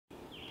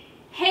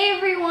Hey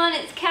everyone,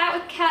 it's Kat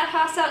with Cat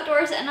House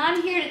Outdoors, and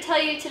I'm here to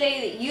tell you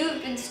today that you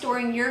have been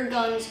storing your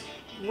guns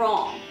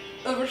wrong.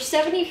 Over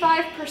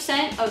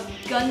 75% of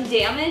gun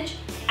damage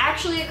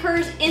actually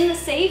occurs in the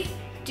safe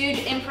due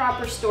to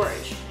improper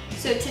storage.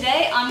 So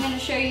today I'm going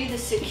to show you the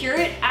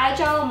SecureIt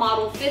Agile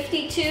Model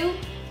 52,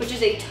 which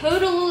is a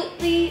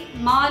totally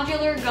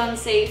modular gun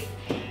safe,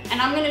 and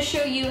I'm going to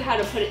show you how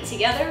to put it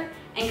together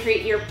and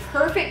create your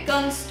perfect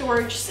gun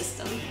storage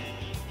system.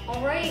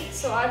 Alright,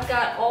 so I've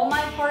got all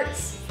my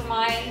parts for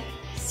my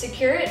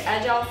SecureIt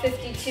Agile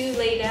 52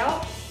 laid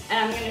out, and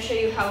I'm going to show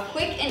you how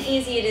quick and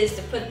easy it is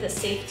to put this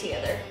safe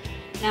together.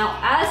 Now,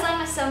 as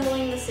I'm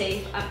assembling the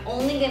safe, I'm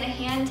only going to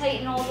hand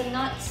tighten all the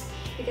nuts,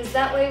 because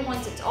that way,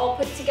 once it's all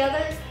put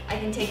together, I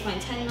can take my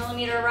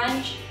 10mm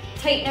wrench,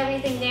 tighten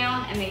everything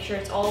down, and make sure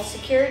it's all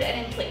secured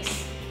and in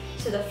place.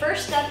 So the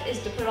first step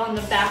is to put on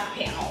the back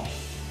panel.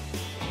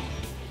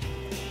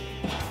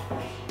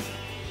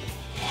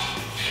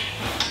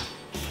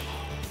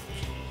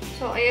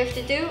 So all you have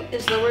to do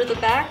is lower the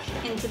back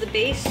into the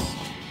base,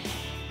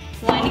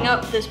 lining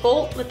up this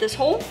bolt with this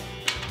hole,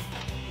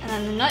 and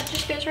then the nut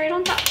just goes right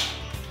on top.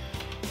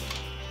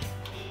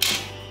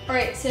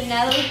 Alright, so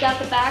now that we've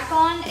got the back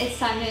on, it's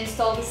time to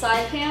install the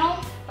side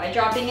panel by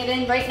dropping it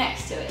in right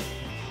next to it.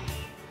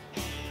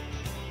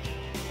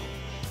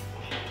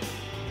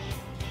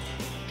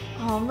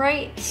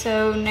 Alright,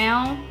 so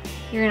now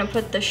you're going to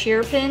put the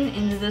shear pin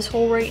into this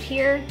hole right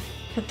here,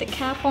 put the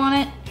cap on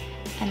it,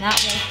 and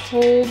that will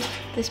hold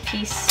this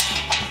piece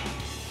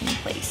in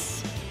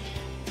place.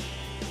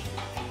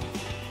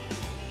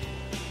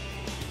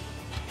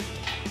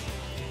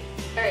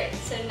 Alright,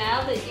 so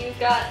now that you've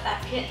got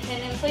that pin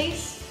in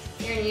place,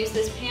 you're going to use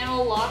this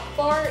panel lock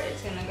bar.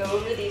 It's going to go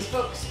over these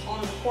hooks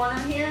on the corner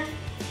here,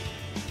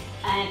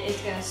 and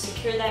it's going to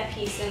secure that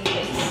piece in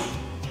place.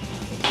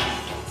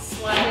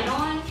 Slide it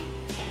on,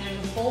 and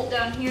there's a bolt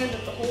down here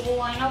that the hole will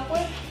line up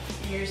with.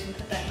 And you're just going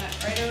to put that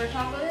nut right over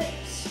top of it,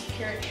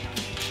 secure it down.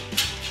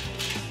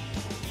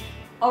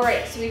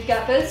 Alright, so we've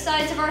got both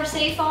sides of our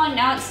safe on.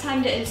 Now it's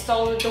time to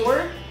install the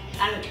door.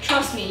 And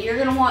trust me, you're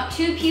gonna want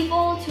 2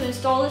 people to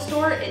install this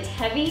door. It's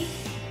heavy,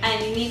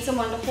 and you need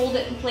someone to hold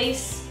it in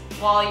place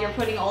while you're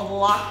putting all the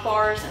lock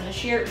bars and the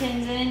shear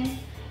pins in.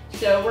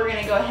 So we're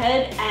gonna go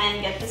ahead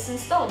and get this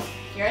installed.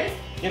 You ready?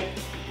 Yep.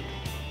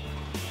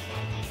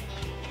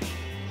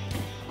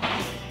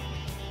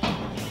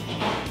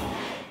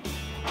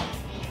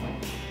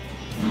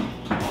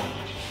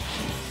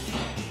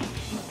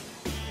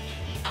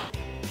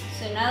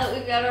 So now that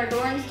we've got our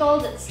door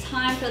installed, it's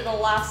time for the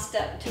last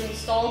step, to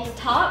install the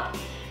top.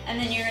 And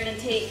then you're going to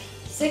take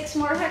 6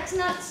 more hex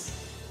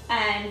nuts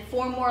and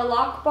 4 more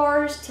lock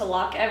bars to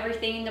lock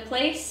everything into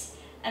place.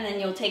 And then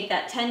you'll take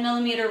that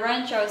 10mm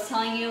wrench I was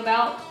telling you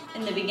about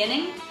in the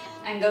beginning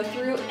and go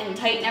through and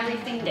tighten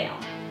everything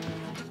down.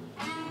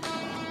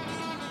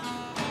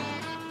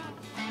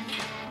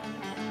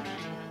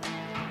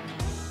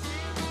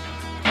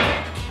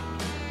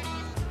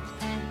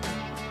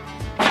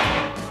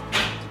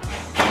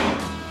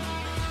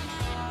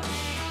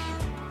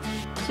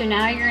 So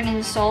now you're going to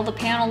install the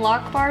panel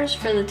lock bars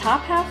for the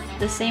top half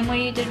the same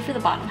way you did for the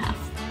bottom half.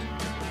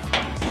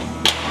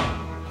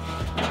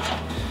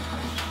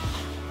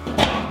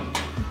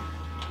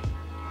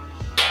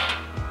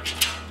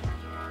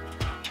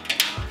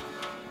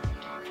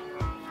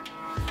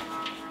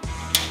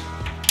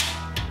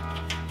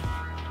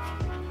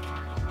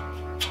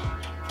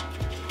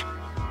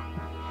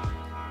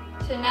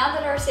 So now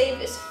that our safe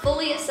is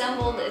fully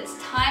assembled,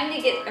 it's time to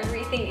get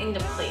everything into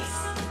place.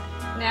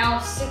 Now,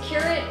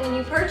 SecureIt, when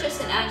you purchase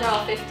an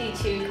Agile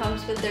 52,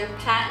 comes with their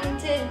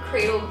patented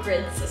cradle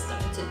grid system.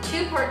 It's a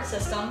 2-part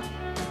system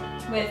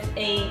with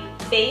a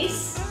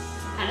base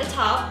and a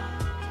top,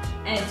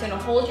 and it's going to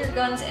hold your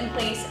guns in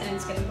place, and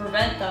it's going to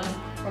prevent them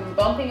from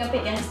bumping up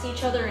against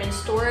each other in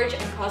storage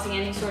and causing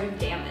any sort of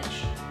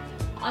damage.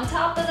 On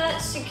top of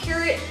that,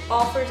 SecureIt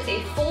offers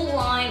a full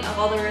line of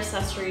other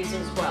accessories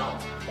as well.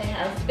 They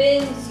have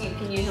bins, you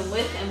can use them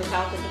with and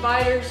without the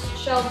dividers,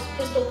 shelves,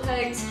 pistol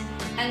pegs,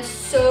 and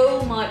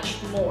so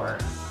much more.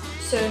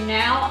 So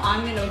now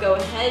I'm going to go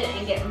ahead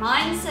and get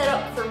mine set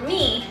up for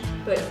me,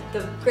 but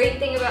the great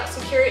thing about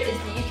SecureIt is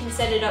that you can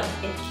set it up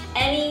in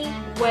any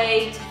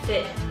way to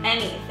fit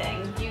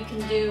anything. You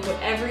can do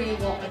whatever you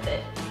want with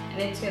it,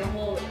 and it's going to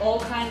hold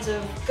all kinds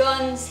of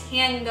guns,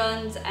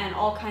 handguns, and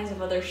all kinds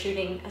of other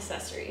shooting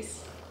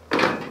accessories.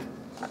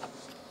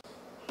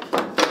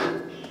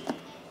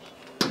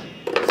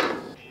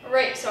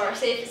 Right, so our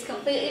safe is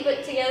completely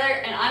put together,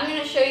 and I'm going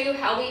to show you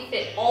how we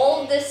fit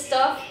all of this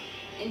stuff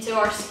into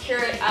our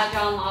SecureIt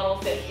Agile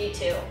Model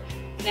 52.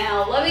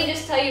 Now, let me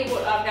just tell you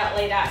what I've got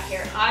laid out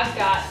here. I've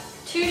got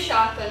 2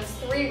 shotguns,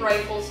 3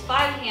 rifles,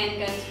 5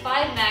 handguns,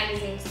 5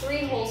 magazines,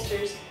 3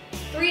 holsters,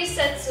 3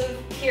 sets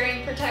of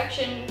hearing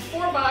protection,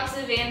 4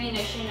 boxes of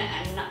ammunition,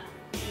 and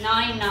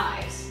 9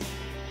 knives.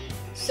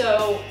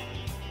 So,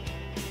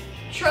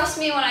 trust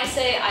me when I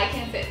say I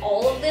can fit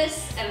all of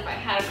this, and if I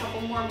had a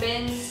couple more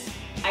bins,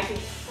 I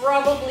could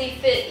probably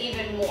fit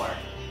even more.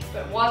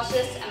 But watch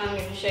this, and I'm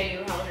going to show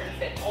you how we're going to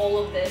fit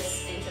all of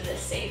this into this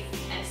safe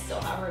and still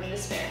have room to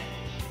spare.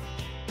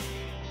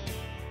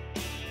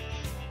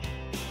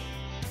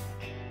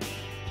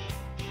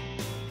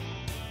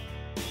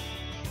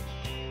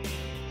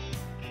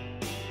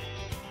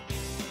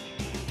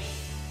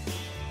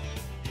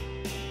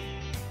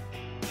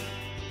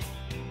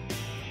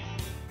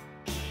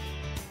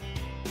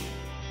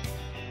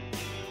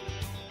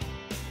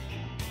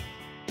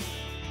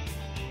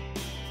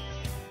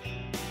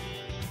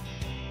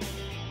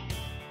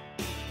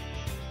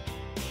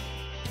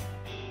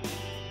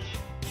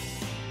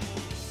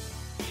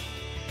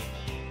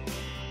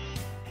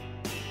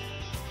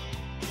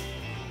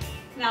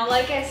 Now,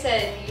 like I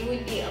said, you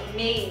would be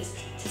amazed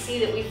to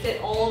see that we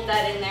fit all of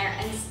that in there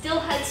and still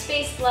had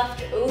space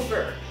left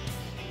over.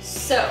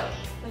 So,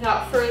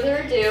 without further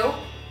ado,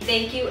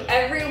 thank you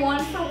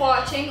everyone for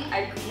watching.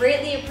 I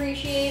greatly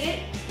appreciate it.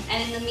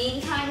 And in the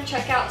meantime,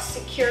 check out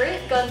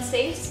SecureIt Gun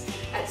Safes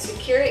at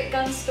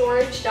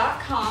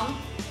SecureItGunStorage.com.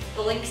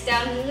 The link's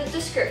down in the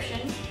description.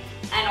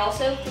 And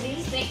also,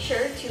 please make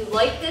sure to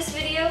like this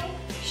video,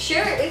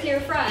 share it with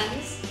your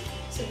friends,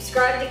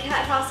 subscribe to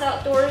Cat House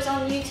Outdoors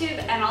on YouTube,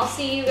 and I'll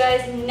see you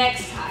guys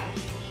next time.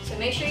 So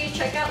make sure you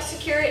check out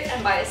SecureIt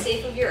and buy a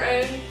safe of your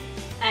own,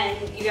 and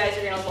you guys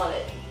are gonna love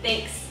it.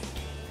 Thanks.